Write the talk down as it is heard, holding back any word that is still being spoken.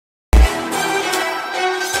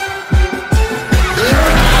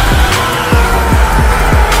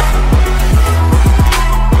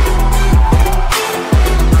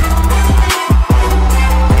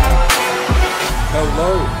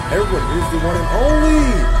time only.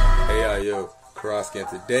 A.I.O. cross scan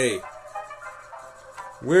today.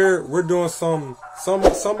 We're doing some a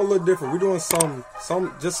little different. We're doing just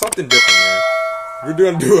something different, man. We're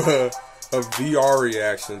gonna do a VR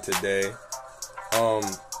reaction today.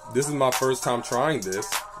 This is my first time trying this.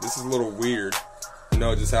 This is a little weird, you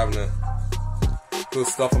know, just having to put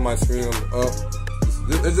stuff on my screen up.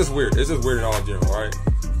 It's just weird. It's just weird in all general, right?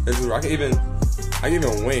 It's just, I can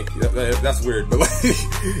even wink. That's weird, but like,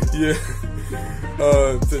 yeah.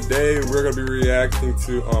 Today we're gonna be reacting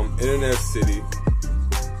to InternetCity.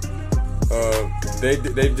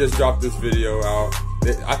 They just dropped this video out.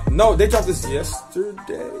 No, they dropped this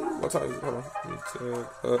yesterday. What time is it? Hold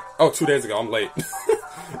on. 2 days ago. I'm late.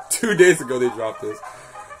 2 days ago they dropped this.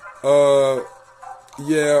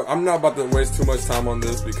 Yeah, I'm not about to waste too much time on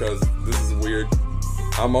this because this is weird.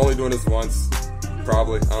 I'm only doing this once,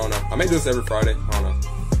 probably. I don't know. I may do this every Friday. I don't know.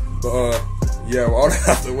 But yeah, well, I don't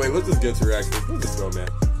have to wait. Let's just get to reactions. Let's just go, man.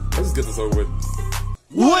 Let's just get this over with.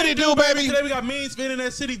 What it do, baby? Today we got memes for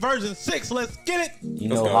InternetCity version 6. Let's get it. You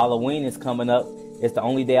know, Halloween is coming up. It's the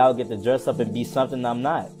only day I'll get to dress up and be something I'm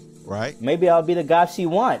not. Right. Maybe I'll be the guy she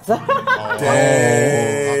wants. Dang.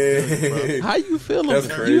 How you feeling? That's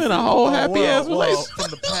crazy. You in a whole happy ass relationship?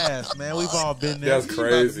 From the past, man. We've all been there. That's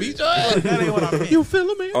crazy. That ain't what I mean. You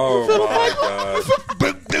feeling me? Oh my God.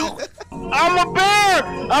 I'm a bear!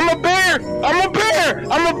 I'm a bear! I'm a bear!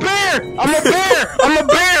 I'm a bear! I'm a bear! I'm a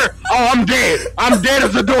bear! Oh, I'm dead. I'm dead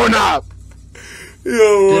as a doorknob.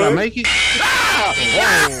 Yo, did I make it? Ah!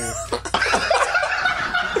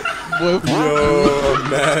 Yo,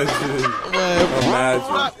 imagine.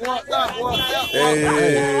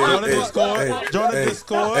 Join the Discord. Join the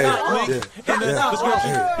Discord. Link in the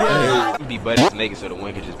description. Be buddies naked so the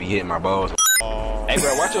wind could just be hitting my balls. Hey,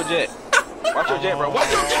 bro, watch your jet. Watch your jet, bro. Watch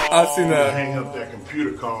your jet. I seen that. Hang up that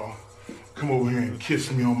computer call. Come over here and kiss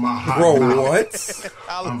me on my hot Bro, mouth. what?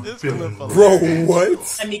 I'm feeling Bro,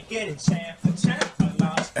 what? Let me get it, champ.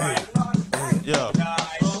 Yeah.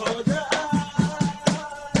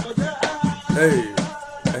 Hey.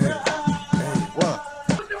 What?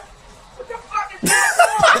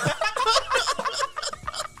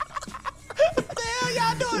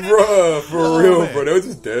 Bruh, for real, bro. They was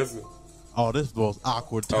just dancing. Oh, this was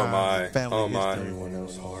awkward time. Oh my. Family Oh my. history.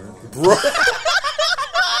 Bro.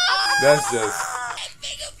 That's just.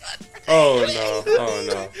 Oh no. Oh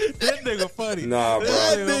no. That nigga funny. Nah, bro.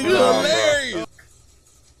 That nigga hilarious.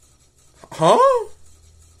 Huh?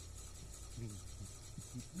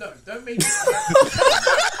 No, don't make me.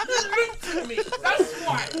 That's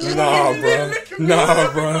why. Nah, bro.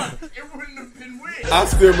 Nah, bro. It wouldn't have been weird. I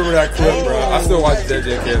still remember that clip, bro. I still watch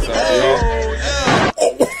JJK something, yo.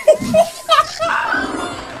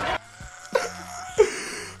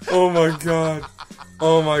 Oh my god.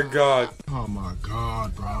 Oh my god. Oh my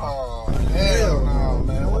god, bro. Oh, hell no,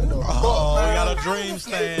 man. What the fuck, man? We got a dream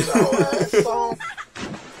stand.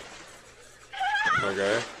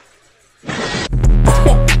 Okay.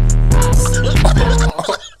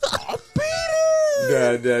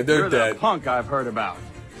 Dad, they're dead. Punk I've heard about.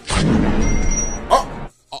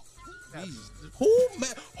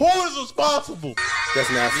 Who is responsible? That's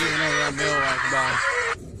nasty.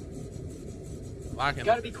 You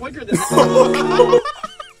gotta be quicker than that.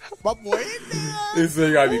 My boy. He said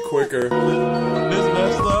you gotta be quicker. This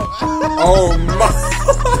messed up. Oh my.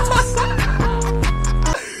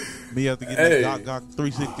 Me have to get that Gok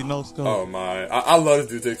 360 no scope. Oh my. I love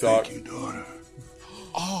to do TikTok. Thank you, daughter.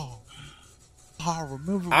 Oh. I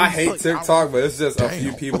remember. I hate TikTok, but it's just a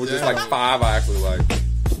few people, just like 5 I actually like.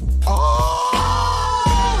 Oh.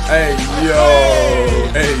 Hey yo.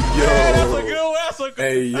 Hey yo. That's a good. That's a good.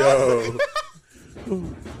 Hey yo.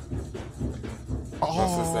 Oh.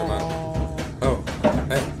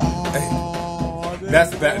 Hey. Hey.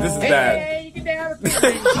 That's bad. This is bad. Hey, you get down the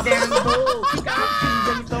pole. You got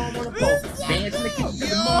to throw him on the pole. Dance in the kitchen.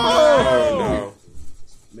 Oh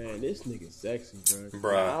no. Man, this nigga sexy, bro.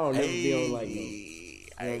 Bruh. I don't never be on like no, you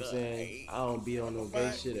know what I'm saying? I don't be on no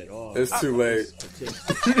gay shit at all. It's too late.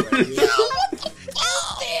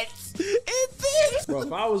 Bro,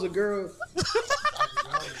 if I was a girl,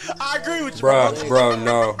 I agree with you, Bro,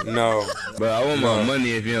 no. But I want my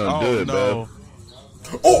money if you don't do it, bro.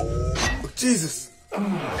 Oh, Jesus.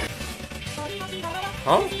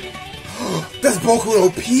 Huh? That's Boku no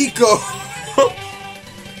Pico.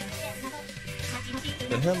 What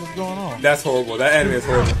the hell is going on? That's horrible. That anime is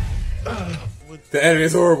horrible. The anime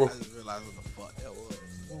is horrible. I didn't realize what the fuck that was.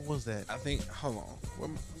 What was that? I think. Hold on. Let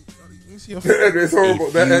me see your That anime is horrible.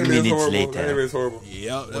 That anime is horrible. later. That anime is horrible.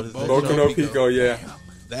 Yep. Boku no Pico, yeah.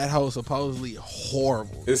 That hoe supposedly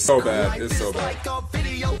horrible. It's so bad. It's so bad. Huh?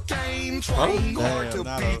 Damn,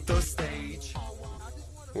 not a...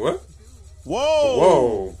 What? Whoa!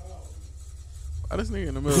 Whoa! Oh, this nigga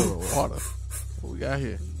in the middle of the water. What we got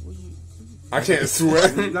here? I can't swim. Oh,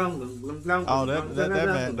 that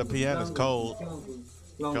man, the piano's cold.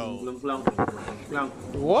 Cold.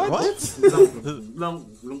 What?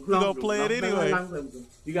 You gonna play it anyway?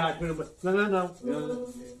 You gotta put it.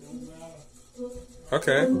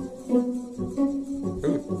 Okay.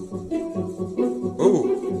 Ooh.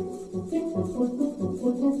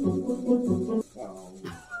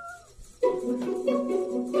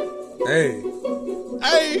 Hey.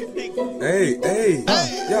 Hey. Hey. Hey.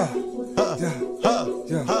 Yeah.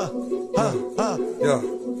 Yeah.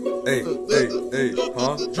 Hey. Hey.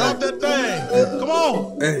 Huh? Drop that thing. Come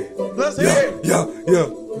on. Hey. Let's hear it. Yeah.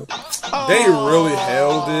 They really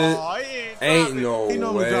held it. Ain't no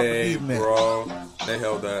way, beat, bro. They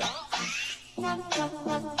held that.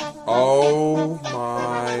 Oh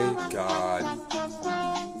my god.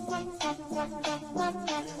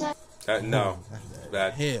 No.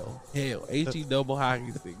 Bad. Hell. HE double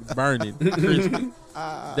hockey stick. Burning. Crispy.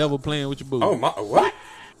 Double playing with your boo. Oh my, what?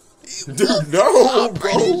 Dude, no,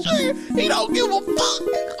 bro. He don't give a fuck.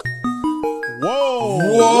 Whoa.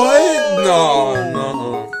 What? No.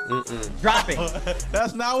 Drop it.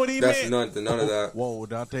 That's not what he That's meant. none of that. Whoa,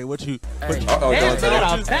 Dante, what you? Uh-oh, Dante.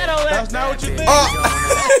 That's not what you think.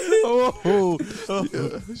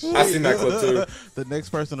 I seen that clip too. The next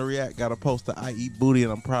person to react got to post the I eat booty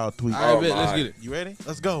and I'm proud tweet. All right, bet. Let's get it. You ready?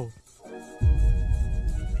 Let's go.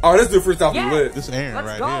 Oh, this dude freestyle from lit. This is Aaron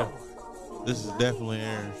right here. This is definitely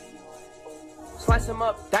Aaron. Slice him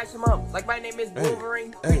up, dice him up, like my name is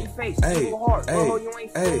Wolverine. Pretty face, evil heart. Oh, you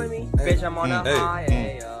ain't fooling me. Bitch, I'm on a high.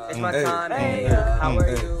 It's my time. How are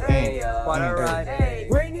you? What a ride.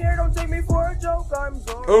 Rain here, don't take me for a joke. I'm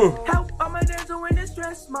so. Help, I'm a dancer when it's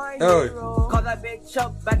stress, my hero. Call that big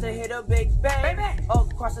chub, about to hit a big bang.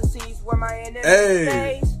 Across the seas where my enemy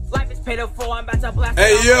stays. Life is pitiful, I'm about to blast.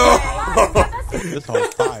 Hey, yo. This whole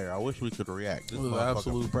fire. I wish we could react. This was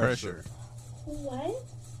absolute pressure. What?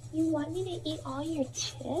 You want me to eat all your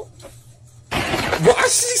chips? Why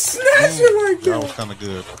she snatching like that? That was kind of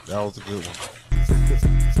good. That was a good one.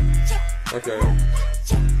 Okay.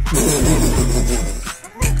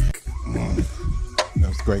 That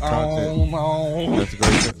was great content. That's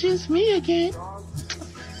great. Just me again.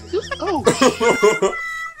 Oh.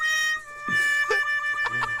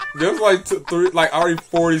 There's like already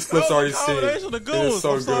 40 clips already seen. Those are the good It's ones. so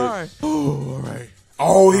I'm good. sorry. Oh, all right.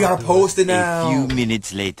 Oh, he gotta post it now. A few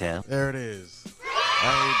minutes later. There it is. I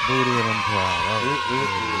ate booty and I'm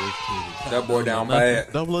proud. That boy down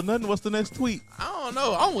bad. Double or nothing. What's the next tweet? I don't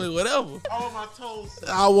know. I'm with whatever. I want my toes.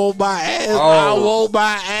 I want my ass. Oh. I want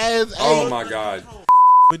my ass. Oh my god.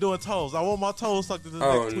 We're doing toes. I want my toes sucked in this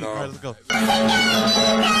Oh, next tweet. no. All right, let's go.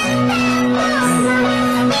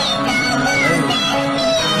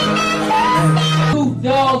 He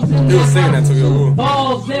was singing that to me.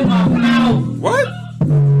 Balls in my mouth. What?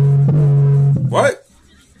 What?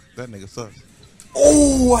 That nigga sucks.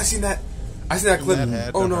 Oh, I seen that. I seen that clip. That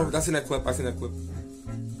had Oh to no, hurt. I seen that clip. I seen that clip.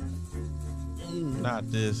 Not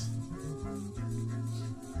this.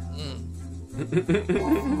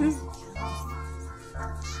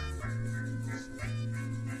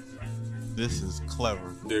 This is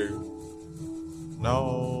clever. Dude.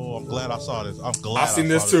 No, I'm glad I saw this. I'm glad I seen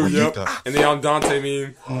this saw too, yep. Bonita. And the Dante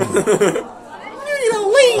meme. I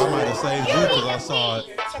might have saved you because I saw it.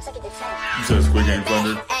 You said Squid Game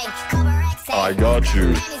Thunder? I got you.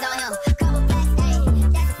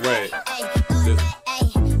 Wait.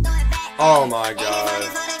 Oh my god.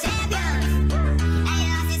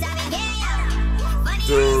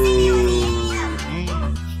 Dude.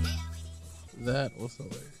 That was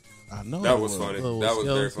hilarious. I know. That it was funny. Little That was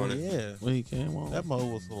very skeleton. funny. Yeah. When he came on. That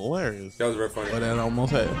mode was hilarious. That was very funny. But that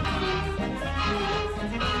almost happened.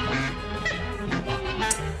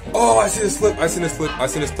 Oh, I see this clip. I seen this clip. I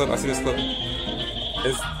seen this clip. I seen this clip.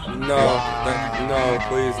 It's no,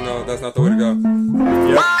 please, no. That's not the way to go.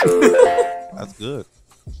 Yep. That's good.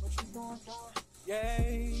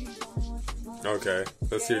 Okay,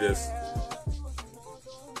 let's hear this.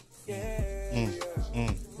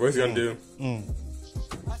 What's he gonna do?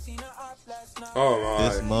 Oh my!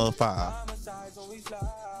 This motherfucker.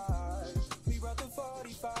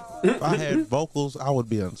 If I had vocals, I would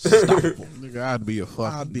be unstoppable. Nigga, I'd be a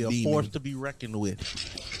fucking I'd be a demon. force to be reckoned with.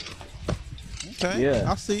 Okay,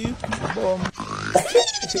 Yeah. I see you.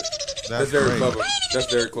 That's very great. clever. That's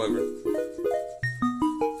very clever.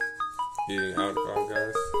 Eating out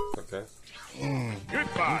guys. Okay.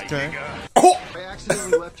 Goodbye, Okay. Oh! I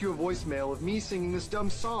accidentally left you a voicemail of me singing this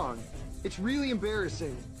dumb song. It's really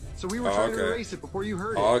embarrassing. So we were trying to okay. erase it before you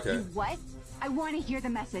heard it. Oh, okay. What? I want to hear the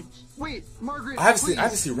message. Wait, Margaret. I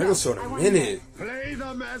haven't seen regular show in a minute. Play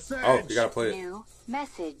the message. Oh, you gotta play it. New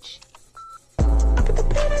message.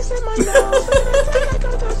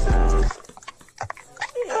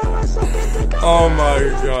 Oh my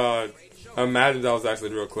god. Imagine that was actually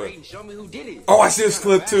the real clip. Oh, I see this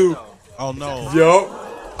clip too. Oh no. Yo.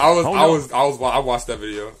 I watched that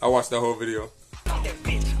video. I watched that whole video.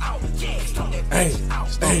 Hey,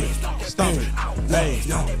 Stop it.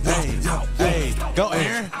 Hey, go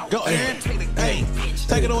Aaron. Go Aaron. Hey,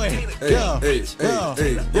 take it away. Hey.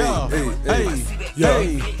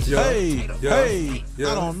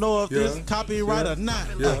 I don't know if this is copyright or not.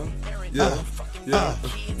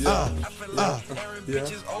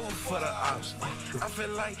 Bitches over for the ops. I feel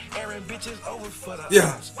like Aaron bitches over for the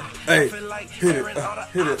ops. Hey, hit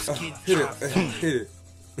it.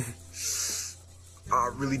 I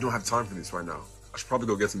really don't have time for this right now. I should probably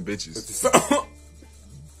go get some bitches.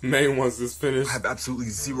 Main once this finished. I have absolutely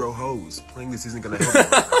zero hoes. Playing this isn't gonna help.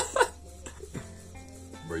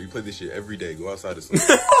 Bro, you play this shit every day. Go outside and sleep.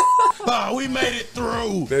 Oh, we made it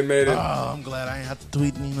through. They made it. Oh, I'm glad I ain't have to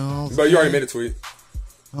tweet, you know. But you already made a tweet.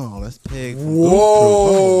 Oh, let's pig.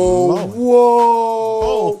 Whoa.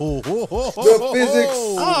 The physics.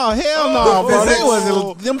 Oh, hell no, bro. They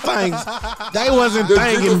wasn't, them things, they wasn't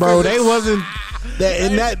thinking, bro. They wasn't,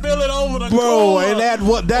 and that, bro, and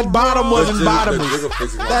that bottom wasn't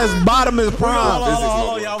bottomless. That's bottomless prime.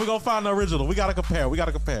 Hold on, y'all. We gonna find the original. We gotta compare.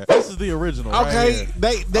 This is the original. Okay,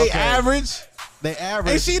 right they average. They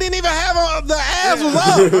average. And she didn't even have the ass was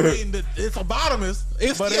up. I mean, it's a bottomless,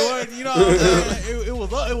 but it wasn't, you know what I'm saying? It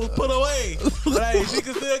was up, it was put away. But hey, she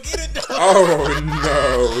can still get it done.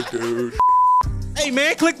 Oh, no, dude. Hey,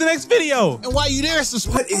 man, click the next video. And while you there,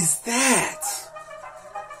 what is that?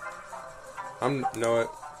 Know it.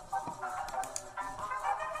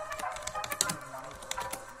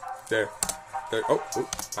 There. Oh,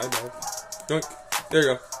 I know. There you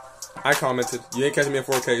go. I commented. You ain't catching me in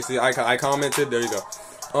 4K. See, I commented. There you go.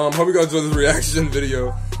 Hope you guys enjoyed this reaction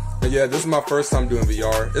video. And yeah, this is my first time doing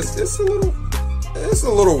VR. It's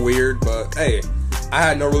a little weird, but hey, I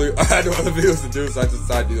had no other videos to do, so I just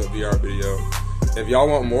decided to do a VR video. If y'all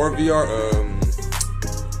want more VR,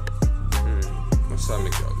 what should I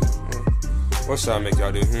make y'all do? What should I make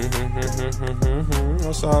y'all do?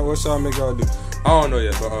 What should I make y'all do? I don't know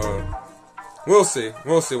yet, but we'll see.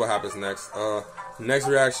 We'll see what happens next. Next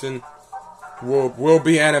reaction will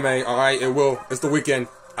be anime. All right, it will. It's the weekend.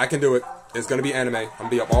 I can do it. It's gonna be anime. I'm gonna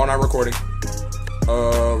be up all night recording.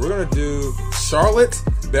 We're gonna do Charlotte,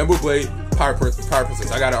 Bamboo Blade, Pirate Princess.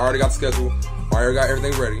 I already got the schedule. I already got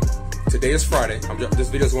everything ready. Today is Friday. This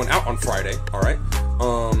video's going out on Friday. All right.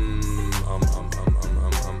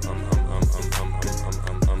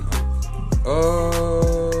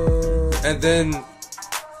 And then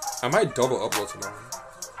I might double upload tomorrow.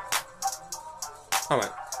 I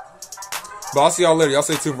might. But I'll see y'all later. Y'all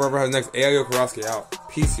stay tuned for whoever has next. A.I.O. Karaski out.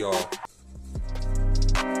 Peace, y'all.